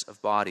torments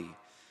of body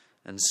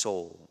and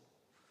soul.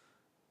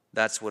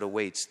 That's what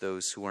awaits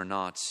those who are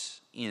not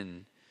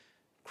in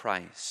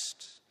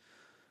Christ.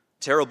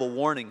 Terrible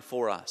warning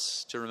for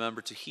us to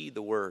remember to heed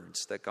the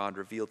words that God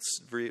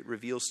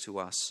reveals to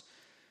us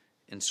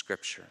in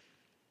Scripture.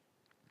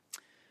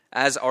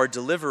 As our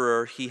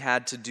deliverer, he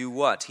had to do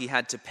what? He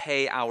had to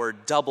pay our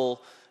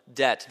double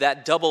debt,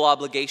 that double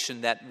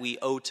obligation that we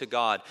owe to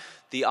God,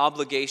 the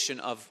obligation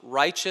of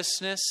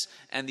righteousness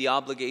and the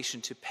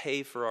obligation to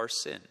pay for our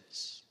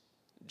sins.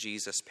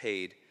 Jesus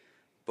paid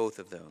both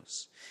of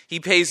those. He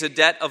pays a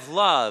debt of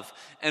love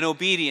and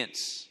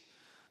obedience.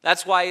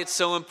 That's why it's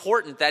so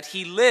important that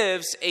he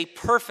lives a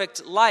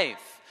perfect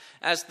life.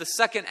 As the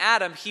second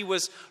Adam, he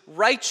was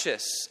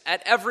righteous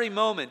at every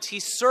moment. He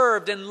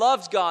served and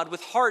loved God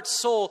with heart,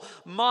 soul,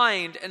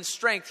 mind, and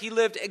strength. He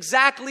lived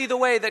exactly the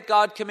way that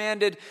God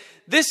commanded.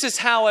 This is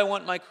how I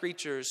want my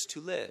creatures to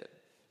live.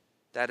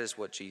 That is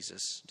what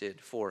Jesus did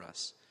for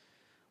us.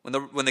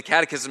 When the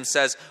Catechism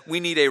says we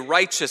need a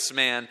righteous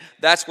man,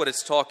 that's what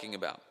it's talking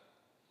about.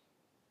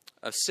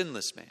 A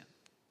sinless man.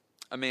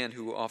 A man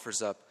who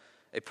offers up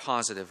a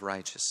positive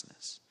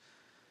righteousness.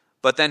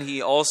 But then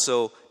he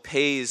also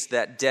pays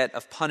that debt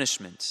of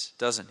punishment,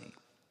 doesn't he?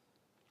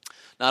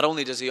 Not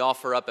only does he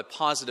offer up a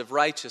positive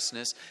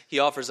righteousness, he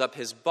offers up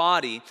his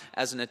body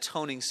as an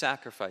atoning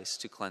sacrifice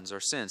to cleanse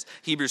our sins.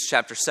 Hebrews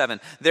chapter 7.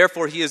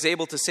 Therefore he is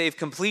able to save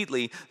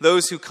completely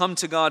those who come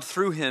to God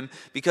through him,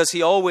 because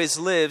he always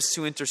lives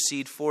to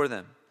intercede for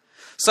them.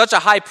 Such a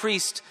high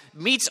priest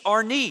meets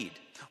our need.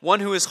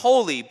 One who is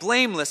holy,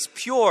 blameless,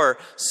 pure,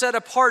 set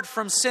apart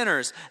from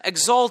sinners,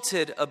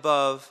 exalted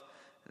above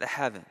the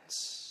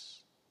heavens.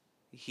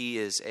 He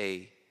is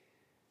a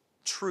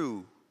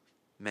true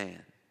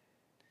man.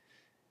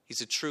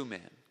 He's a true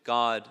man.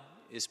 God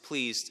is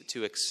pleased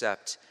to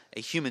accept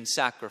a human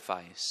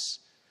sacrifice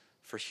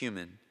for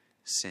human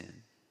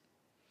sin.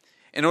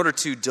 In order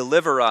to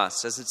deliver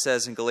us, as it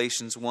says in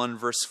Galatians 1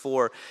 verse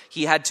 4,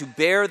 he had to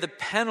bear the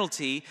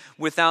penalty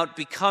without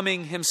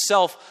becoming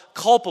himself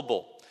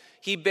culpable.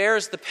 He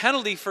bears the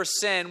penalty for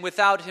sin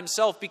without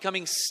himself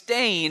becoming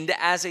stained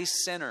as a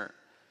sinner.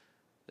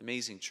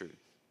 Amazing truth.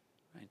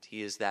 Right?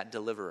 He is that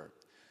deliverer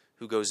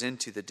who goes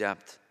into the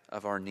depth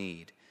of our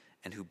need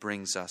and who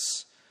brings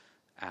us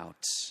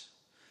out.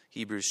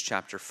 Hebrews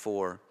chapter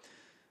 4.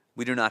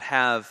 We do not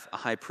have a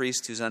high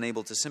priest who's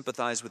unable to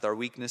sympathize with our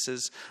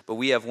weaknesses, but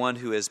we have one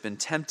who has been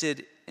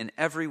tempted in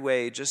every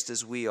way just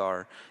as we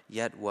are,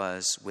 yet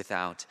was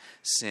without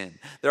sin.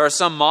 There are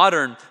some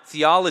modern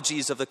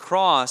theologies of the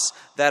cross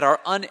that are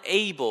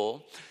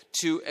unable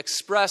to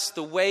express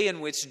the way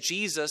in which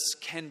Jesus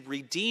can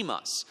redeem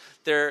us.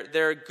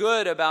 They're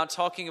good about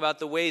talking about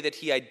the way that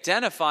he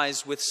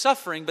identifies with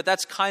suffering, but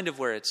that's kind of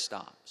where it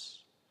stops.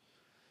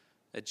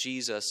 That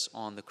Jesus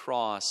on the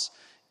cross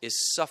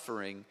is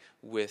suffering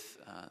with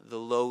the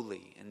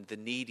lowly and the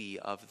needy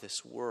of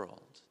this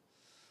world.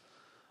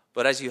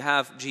 But as you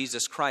have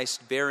Jesus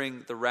Christ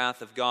bearing the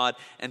wrath of God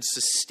and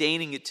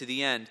sustaining it to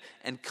the end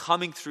and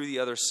coming through the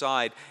other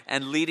side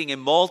and leading a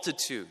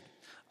multitude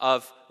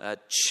of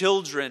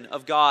children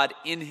of God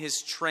in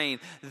his train,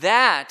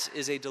 that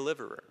is a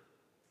deliverer.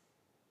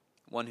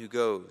 One who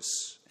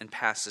goes and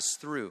passes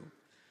through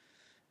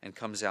and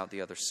comes out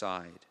the other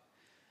side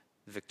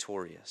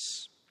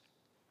victorious.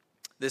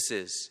 This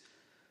is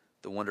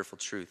the wonderful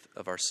truth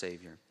of our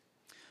Savior.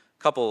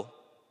 A couple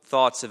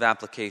thoughts of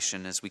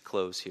application as we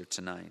close here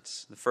tonight.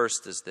 The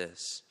first is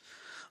this: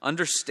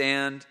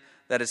 understand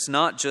that it's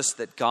not just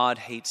that God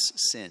hates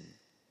sin,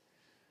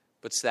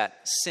 but it's that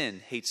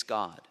sin hates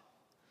God.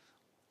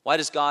 Why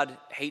does God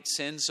hate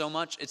sin so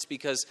much? It's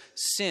because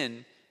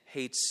sin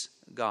hates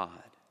God.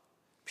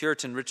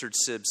 Puritan Richard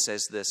Sibbes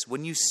says this: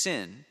 when you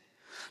sin,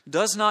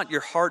 does not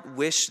your heart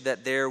wish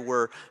that there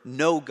were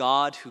no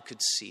God who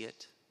could see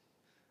it?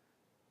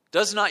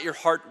 Does not your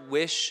heart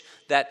wish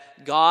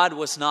that God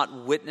was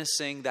not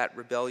witnessing that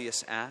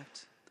rebellious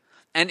act?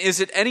 And is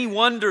it any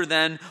wonder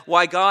then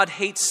why God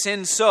hates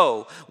sin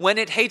so, when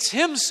it hates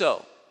him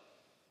so?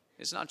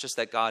 It's not just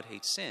that God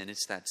hates sin,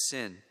 it's that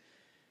sin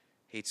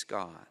hates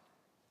God.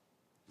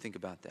 Think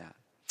about that.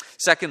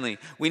 Secondly,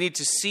 we need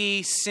to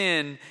see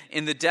sin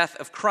in the death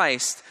of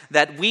Christ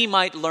that we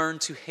might learn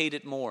to hate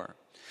it more.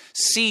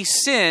 See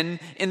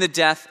sin in the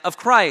death of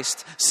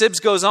Christ.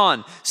 Sibbes goes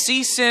on,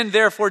 see sin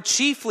therefore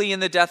chiefly in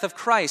the death of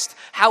Christ.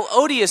 How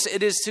odious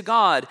it is to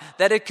God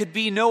that it could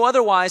be no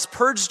otherwise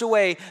purged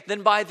away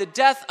than by the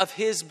death of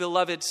his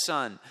beloved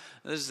Son.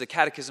 This is the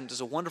Catechism does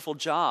a wonderful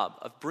job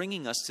of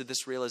bringing us to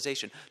this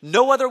realization.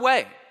 No other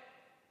way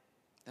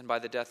than by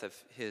the death of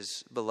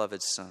his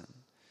beloved Son.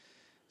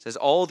 It says,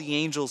 all the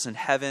angels in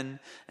heaven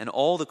and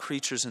all the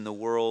creatures in the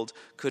world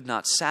could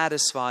not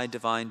satisfy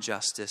divine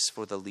justice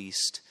for the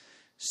least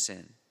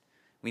sin.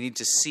 We need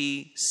to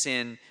see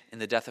sin in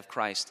the death of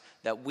Christ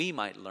that we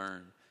might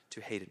learn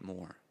to hate it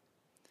more.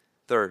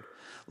 Third,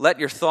 let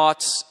your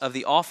thoughts of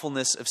the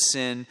awfulness of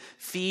sin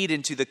feed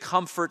into the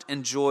comfort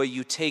and joy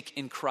you take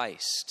in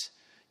Christ,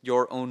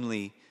 your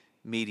only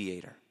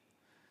mediator.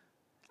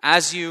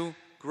 As you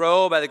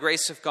grow by the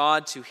grace of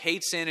God to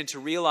hate sin and to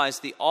realize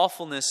the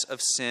awfulness of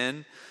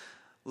sin,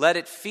 let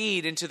it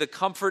feed into the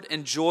comfort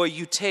and joy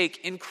you take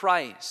in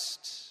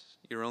Christ,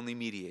 your only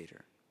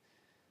mediator.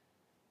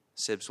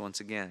 Sibbes once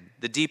again.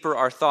 The deeper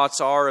our thoughts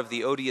are of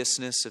the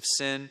odiousness of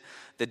sin,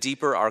 the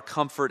deeper our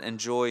comfort and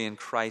joy in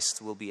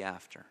Christ will be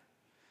after.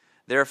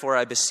 Therefore,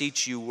 I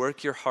beseech you,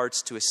 work your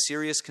hearts to a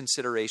serious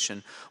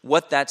consideration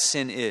what that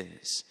sin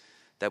is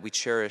that we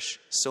cherish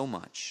so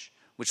much,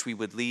 which we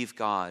would leave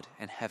God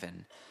and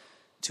heaven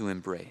to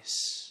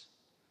embrace.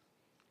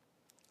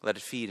 Let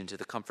it feed into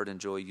the comfort and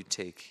joy you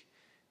take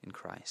in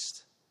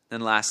Christ.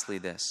 Then lastly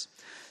this,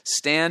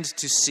 stand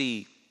to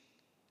see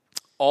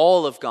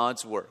all of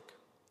God's work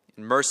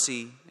in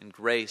mercy and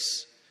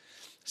grace,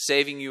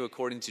 saving you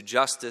according to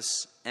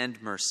justice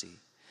and mercy,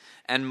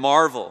 and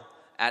marvel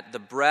at the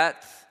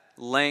breadth,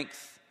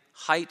 length,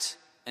 height,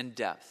 and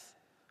depth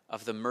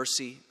of the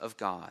mercy of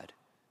God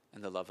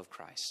and the love of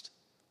Christ.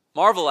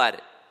 Marvel at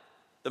it.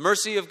 The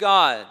mercy of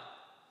God,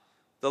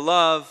 the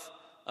love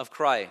of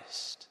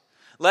Christ.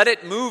 Let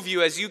it move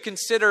you as you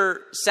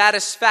consider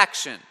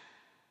satisfaction,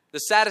 the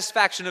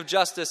satisfaction of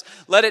justice.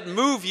 Let it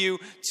move you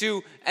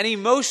to an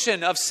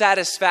emotion of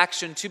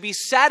satisfaction, to be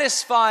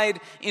satisfied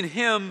in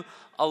Him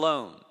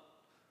alone.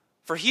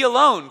 For He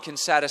alone can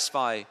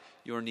satisfy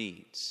your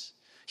needs.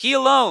 He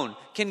alone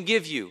can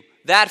give you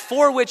that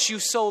for which you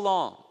so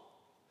long,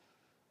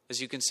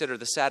 as you consider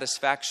the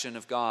satisfaction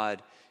of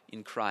God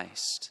in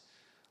Christ.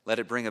 Let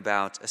it bring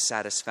about a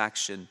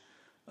satisfaction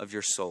of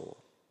your soul.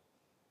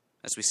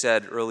 As we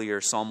said earlier,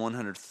 Psalm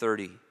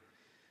 130,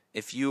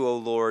 if you, O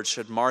Lord,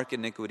 should mark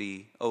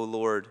iniquity, O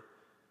Lord,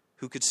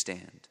 who could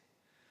stand?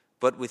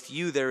 But with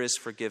you there is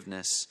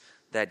forgiveness,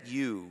 that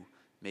you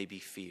may be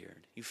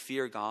feared. You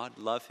fear God,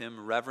 love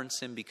Him, reverence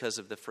Him because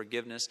of the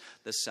forgiveness,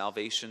 the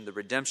salvation, the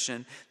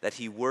redemption that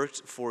He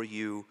worked for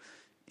you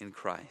in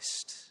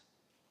Christ.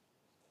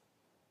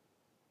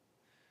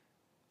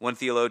 One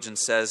theologian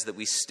says that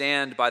we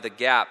stand by the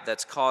gap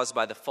that's caused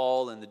by the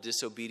fall and the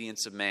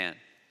disobedience of man.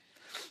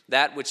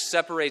 That which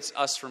separates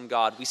us from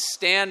God. We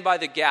stand by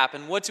the gap,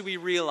 and what do we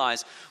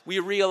realize? We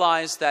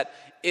realize that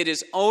it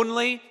is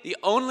the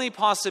only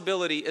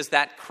possibility is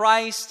that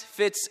Christ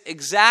fits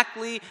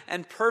exactly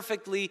and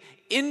perfectly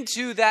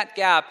into that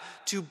gap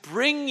to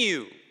bring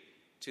you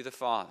to the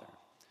Father,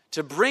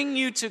 to bring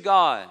you to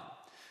God,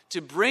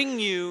 to bring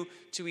you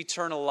to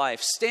eternal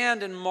life.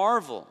 Stand and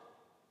marvel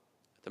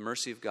at the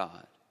mercy of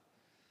God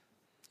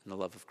and the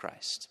love of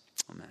Christ.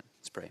 Amen.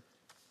 Let's pray.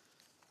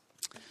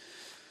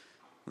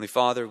 Heavenly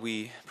Father,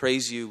 we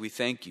praise you, we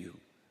thank you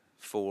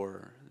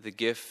for the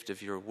gift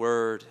of your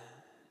word,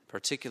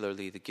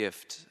 particularly the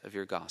gift of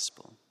your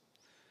gospel.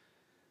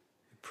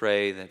 We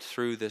pray that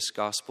through this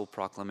gospel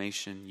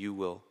proclamation you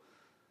will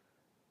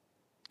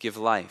give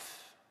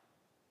life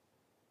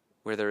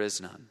where there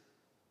is none.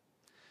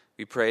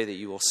 We pray that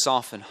you will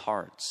soften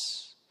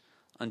hearts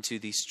unto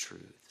these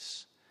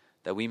truths,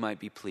 that we might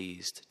be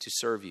pleased to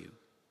serve you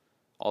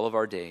all of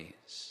our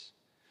days,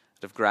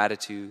 out of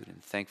gratitude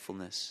and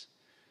thankfulness,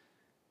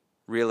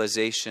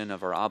 realization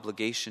of our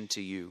obligation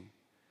to you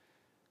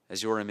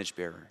as your image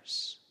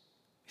bearers.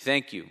 We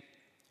thank you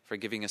for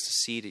giving us a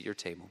seat at your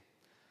table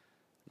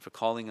and for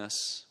calling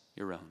us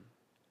your own.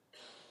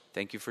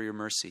 Thank you for your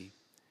mercy.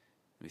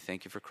 We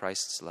thank you for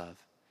Christ's love.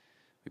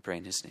 We pray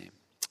in His name.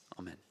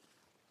 Amen.